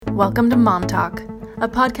Welcome to Mom Talk, a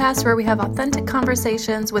podcast where we have authentic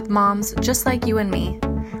conversations with moms just like you and me.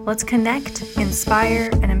 Let's connect,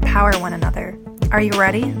 inspire, and empower one another. Are you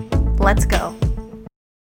ready? Let's go.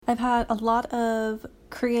 I've had a lot of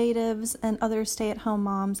creatives and other stay-at-home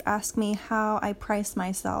moms ask me how I price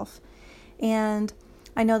myself. And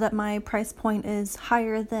I know that my price point is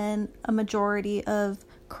higher than a majority of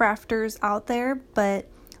crafters out there, but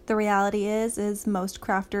the reality is most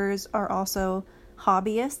crafters are also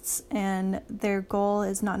hobbyists, and their goal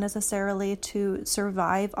is not necessarily to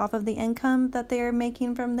survive off of the income that they're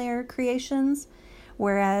making from their creations,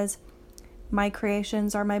 whereas my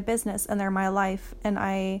creations are my business and they're my life, and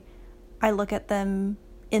I look at them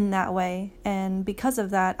in that way, and because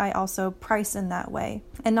of that I also price in that way.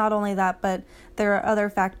 And not only that, but there are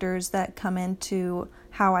other factors that come into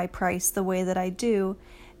how I price the way that I do.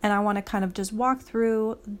 And I want to kind of just walk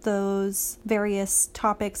through those various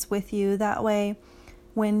topics with you. That way,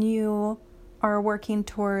 when you are working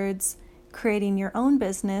towards creating your own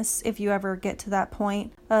business, if you ever get to that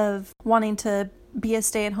point of wanting to be a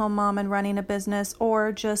stay-at-home mom and running a business,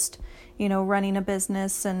 or just, running a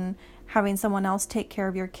business and having someone else take care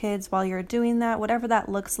of your kids while you're doing that, whatever that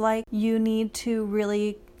looks like, you need to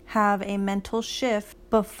really have a mental shift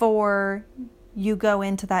before you go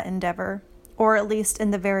into that endeavor. Or at least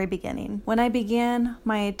in the very beginning. When I began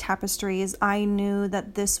my tapestries, I knew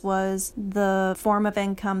that this was the form of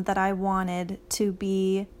income that I wanted to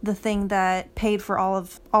be the thing that paid for all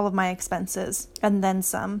of my expenses and then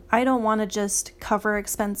some. I don't want to just cover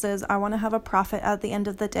expenses. I want to have a profit at the end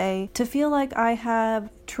of the day, to feel like I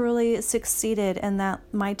have truly succeeded and that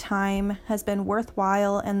my time has been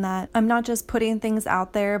worthwhile, and that I'm not just putting things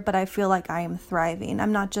out there, but I feel like I am thriving.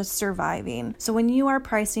 I'm not just surviving. So when you are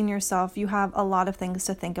pricing yourself, you have a lot of things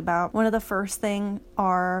to think about. One of the first thing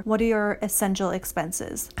are, what are your essential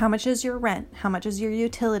expenses? How much is your rent? How much is your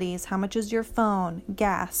utilities? How much is your phone,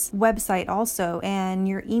 gas, website also, and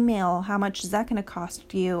your email? How much is that going to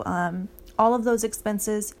cost you? All of those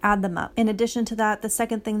expenses, add them up. In addition to that, the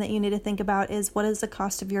second thing that you need to think about is, what is the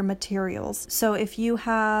cost of your materials? So if your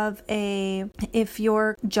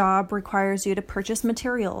job requires you to purchase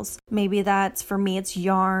materials, maybe that's, for me, it's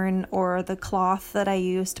yarn or the cloth that I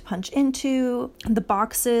use to punch into, the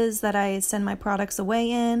boxes that I send my products away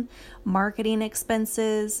in, marketing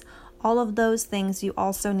expenses, all of those things you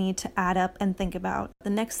also need to add up and think about. The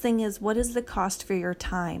next thing is, what is the cost for your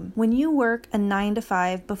time? When you work a 9 to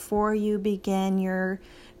 5 before you begin your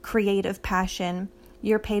creative passion,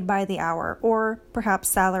 you're paid by the hour, or perhaps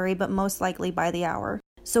salary, but most likely by the hour.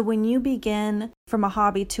 So when you begin from a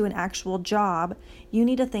hobby to an actual job, you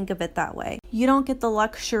need to think of it that way. You don't get the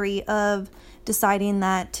luxury of deciding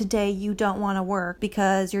that today you don't want to work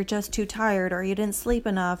because you're just too tired, or you didn't sleep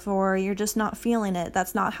enough, or you're just not feeling it.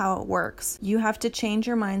 That's not how it works. You have to change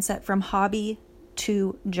your mindset from hobby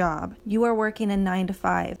to job. You are working a 9 to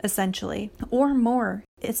 5, essentially, or more.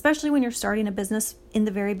 Especially when you're starting a business in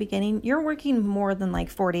the very beginning, you're working more than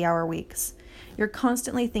like 40-hour weeks. You're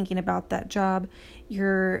constantly thinking about that job.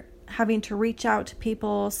 You're having to reach out to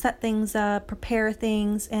people, set things up, prepare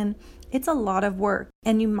things, and it's a lot of work.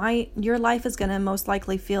 And your life is going to most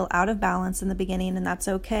likely feel out of balance in the beginning, and that's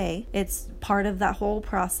okay. It's part of that whole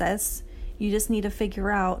process. You just need to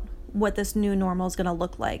figure out what this new normal is going to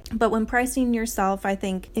look like. But when pricing yourself, I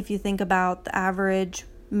think if you think about the average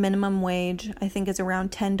minimum wage, I think is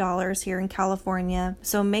around $10 here in California.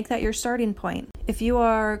 So make that your starting point. If you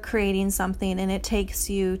are creating something and it takes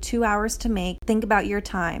you 2 hours to make, think about your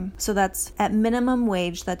time. So that's at minimum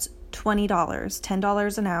wage, that's $20,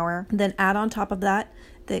 $10 an hour. Then add on top of that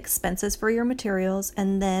the expenses for your materials,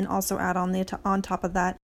 and then also add on top of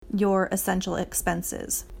that your essential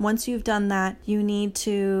expenses. Once you've done that, you need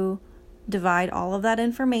to divide all of that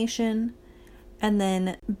information, and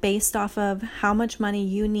then based off of how much money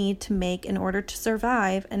you need to make in order to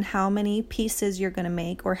survive, and how many pieces you're going to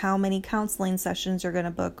make, or how many counseling sessions you're going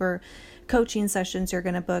to book, or coaching sessions you're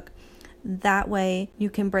going to book, that way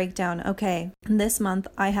you can break down, okay, this month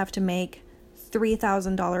I have to make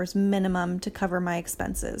 $3,000 minimum to cover my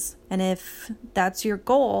expenses. And if that's your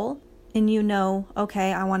goal, and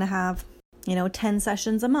okay, I want to have, 10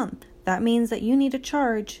 sessions a month, that means that you need to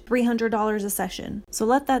charge $300 a session. So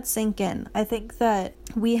let that sink in. I think that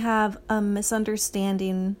we have a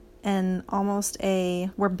misunderstanding and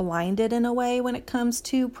we're blinded in a way when it comes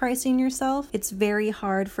to pricing yourself. It's very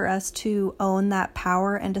hard for us to own that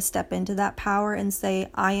power and to step into that power and say,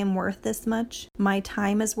 I am worth this much. My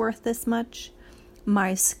time is worth this much.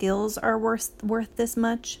 My skills are worth this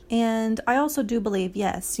much. And I also do believe,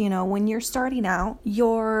 yes, when you're starting out,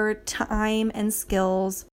 your time and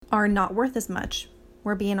skills are not worth as much.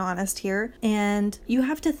 We're being honest here. And you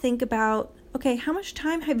have to think about, okay, how much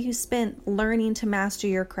time have you spent learning to master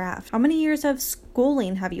your craft? How many years of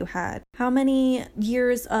schooling have you had? How many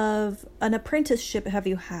years of an apprenticeship have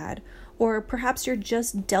you had? Or perhaps you're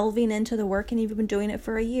just delving into the work and you've been doing it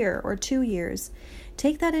for a year or 2 years.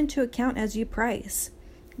 Take that into account as you price.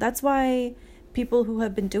 That's why people who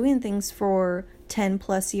have been doing things for 10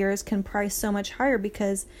 plus years can price so much higher,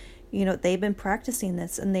 because they've been practicing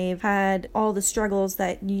this and they've had all the struggles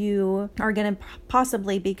that you are going to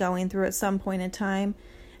possibly be going through at some point in time.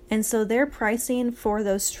 And so they're pricing for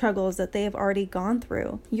those struggles that they have already gone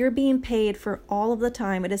through. You're being paid for all of the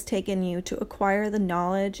time it has taken you to acquire the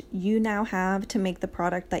knowledge you now have to make the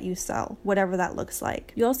product that you sell, whatever that looks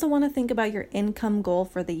like. You also want to think about your income goal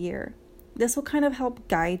for the year. This will kind of help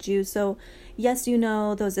guide you. So yes,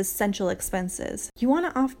 those essential expenses. You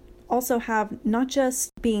want to also have not just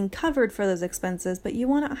being covered for those expenses, but you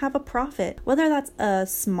want to have a profit. Whether that's a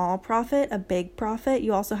small profit, a big profit,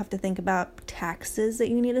 you also have to think about taxes that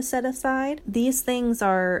you need to set aside. These things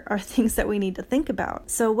are things that we need to think about.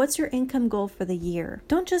 So what's your income goal for the year?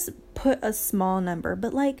 Don't just put a small number,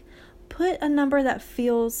 but put a number that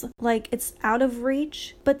feels like it's out of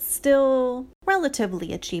reach, but still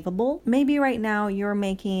relatively achievable. Maybe right now you're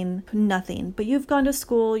making nothing, but you've gone to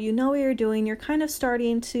school, you know what you're doing, you're kind of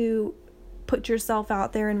starting to put yourself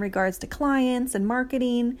out there in regards to clients and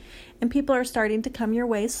marketing, and people are starting to come your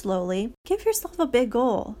way slowly. Give yourself a big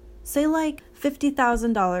goal. Say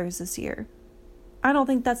 $50,000 this year. I don't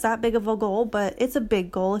think that's that big of a goal, but it's a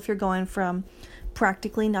big goal if you're going from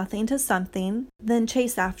practically nothing to something. Then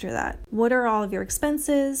chase after that. What are all of your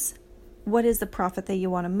expenses? What is the profit that you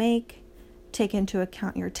want to make? Take into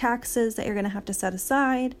account your taxes that you're going to have to set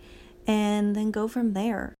aside, and then go from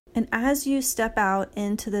there. And as you step out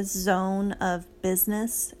into this zone of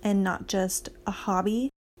business and not just a hobby,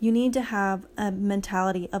 you need to have a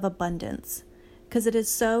mentality of abundance, because it is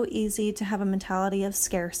so easy to have a mentality of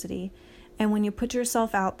scarcity. And when you put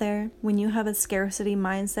yourself out there, when you have a scarcity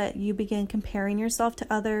mindset, you begin comparing yourself to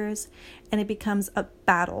others, and it becomes a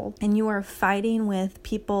battle. And you are fighting with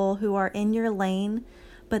people who are in your lane.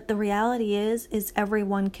 But the reality is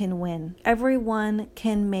everyone can win. Everyone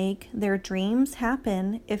can make their dreams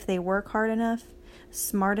happen if they work hard enough,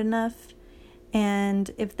 smart enough, and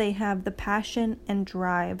if they have the passion and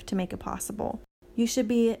drive to make it possible. You should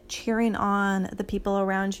be cheering on the people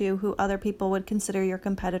around you who other people would consider your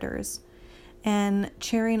competitors, and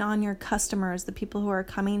cheering on your customers, the people who are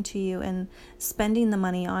coming to you and spending the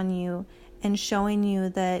money on you and showing you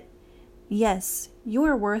that, yes, you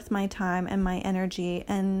are worth my time and my energy,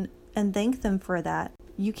 and thank them for that.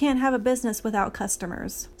 You can't have a business without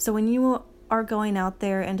customers. So when you are going out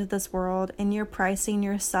there into this world and you're pricing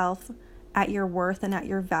yourself at your worth and at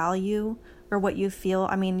your value or what you feel,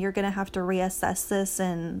 you're going to have to reassess this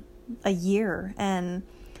in a year and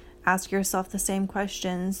ask yourself the same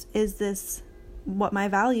questions. Is this what my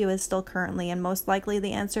value is still currently? And most likely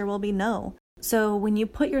the answer will be no. So when you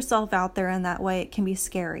put yourself out there in that way, it can be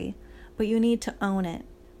scary, but you need to own it.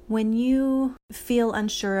 When you feel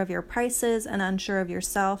unsure of your prices and unsure of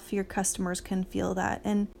yourself, your customers can feel that.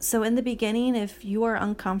 And so in the beginning, if you are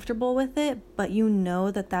uncomfortable with it, but you know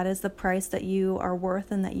that that is the price that you are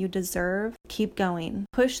worth and that you deserve, keep going.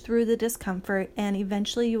 Push through the discomfort, and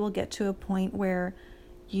eventually you will get to a point where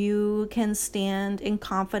you can stand in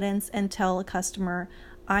confidence and tell a customer,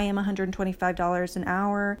 I am $125 an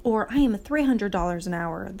hour, or I am $300 an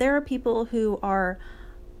hour. There are people who are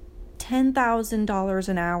 $10,000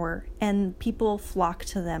 an hour and people flock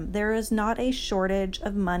to them. There is not a shortage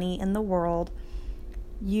of money in the world.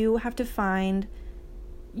 You have to find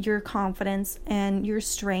your confidence and your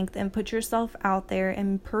strength and put yourself out there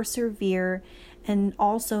and persevere, and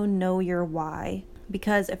also know your why.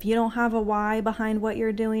 Because if you don't have a why behind what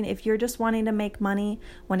you're doing, if you're just wanting to make money,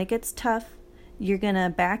 when it gets tough, you're going to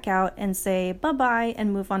back out and say bye-bye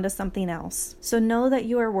and move on to something else. So know that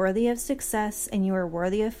you are worthy of success and you are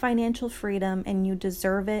worthy of financial freedom and you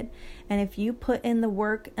deserve it. And if you put in the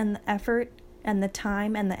work and the effort and the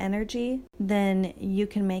time and the energy, then you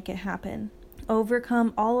can make it happen.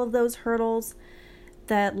 Overcome all of those hurdles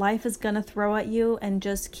that life is going to throw at you, and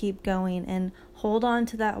just keep going and hold on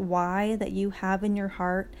to that why that you have in your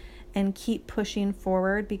heart and keep pushing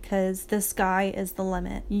forward, because the sky is the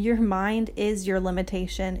limit. Your mind is your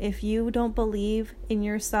limitation. If you don't believe in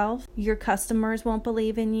yourself, your customers won't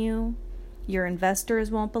believe in you, your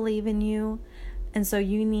investors won't believe in you, and so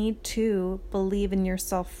you need to believe in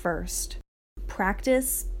yourself first.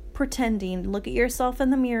 Practice pretending. Look at yourself in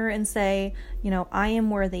the mirror and say, I am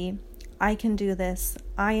worthy. I can do this.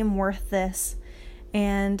 I am worth this.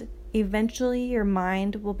 And eventually your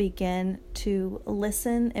mind will begin to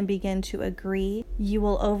listen and begin to agree. You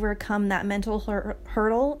will overcome that mental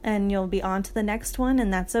hurdle and you'll be on to the next one,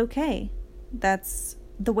 and that's okay. That's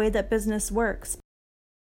the way that business works.